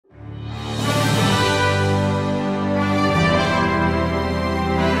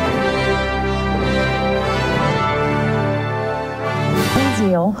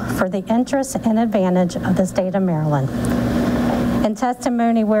the interest and advantage of the state of Maryland. In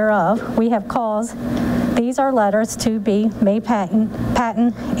testimony whereof, we have caused these are letters to be made patent,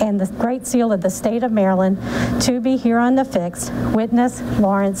 and the Great Seal of the State of Maryland to be hereon affixed. Witness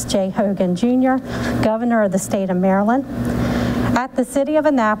Lawrence J. Hogan, Jr., Governor of the State of Maryland. At the City of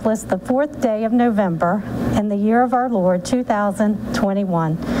Annapolis, the 4th day of November, in the year of our Lord,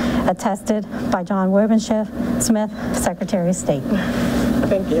 2021. Attested by John Wobensmith, Smith, Secretary of State.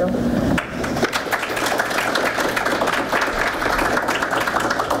 Thank you.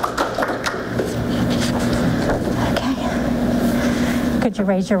 Could you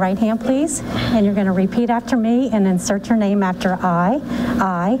raise your right hand, please? And you're going to repeat after me and insert your name after I,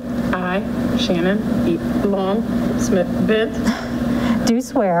 Shannon Bent, do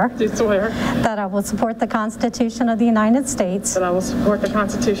swear that I will support the Constitution of the United States I will support the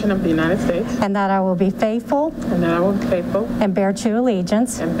Constitution of the United States and that I will be faithful and bear true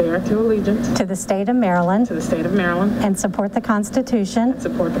allegiance to the state of Maryland and support the Constitution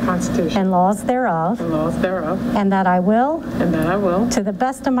and laws thereof and that I will to the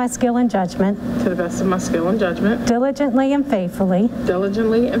best of my skill and judgment diligently and faithfully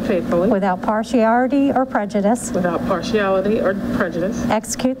without partiality or prejudice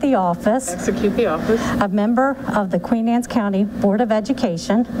execute the office of member of the Queen Anne's County Board of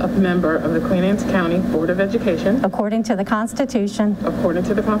Education according to the Constitution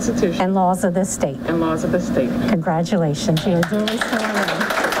and laws of this state. Congratulations. You are duly sworn in.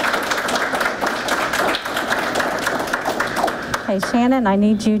 Okay, Shannon, I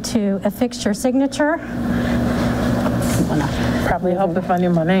need you to affix your signature. Probably help if I knew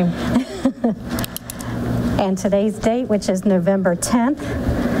my name. And today's date, which is November 10th,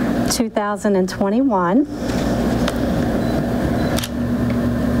 2021.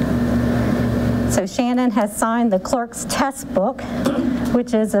 So Shannon has signed the clerk's test book,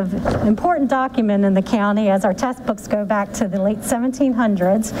 which is an important document in the county as our test books go back to the late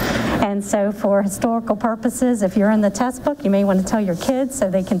 1700s. And so for historical purposes, if you're in the test book, you may want to tell your kids so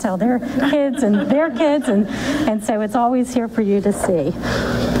they can tell their kids and their kids. And so it's always here for you to see.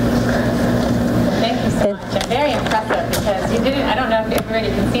 Thank you so much. Very impressive because you didn't, I don't know if everybody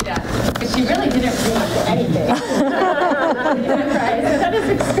can see that, but she really didn't read anything. Right, so that is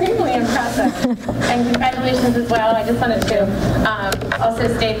extremely impressive. And congratulations as well. I just wanted to also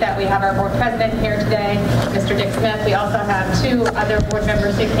state that we have our board president here today, Mr. Dick Smith. We also have 2 other board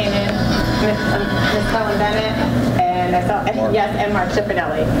members who came in, Ms. Shannon Bent and I saw, yes, and Mark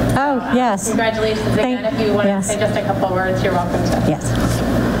Cipridelli. Oh, yes. Congratulations again. If you want to say just a couple of words, you're welcome to. Yes.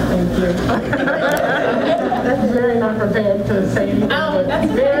 Thank you. That's very not prepared to say anything, but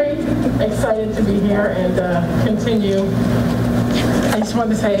very excited to be here and continue. I just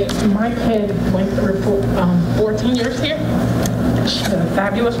wanted to say my kid went through 14 years here. She did a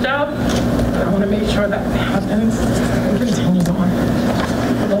fabulous job. And I want to make sure that happens and continue on.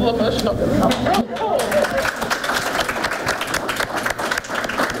 I'm a little emotional.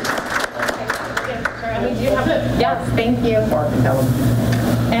 Yes, thank you.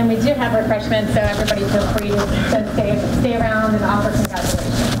 And we do have refreshments, so everybody feel free to stay around and offer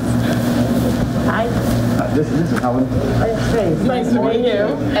congratulations. Hi. This is Helen. Nice to meet you.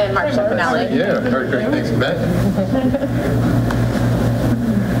 And Mark Cipridelli. Yeah, very great. Thanks, Matt.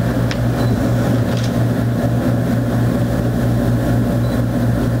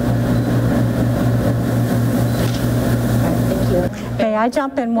 May I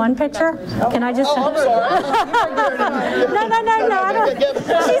jump in one picture? Can I just? I'm sorry. No. I don't.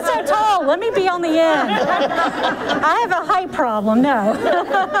 She's so tall. Let me be on the end. I have a height problem. No.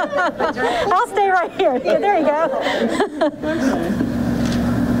 I'll stay right here. Yeah, there you go.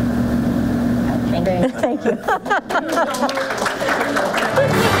 Thank you.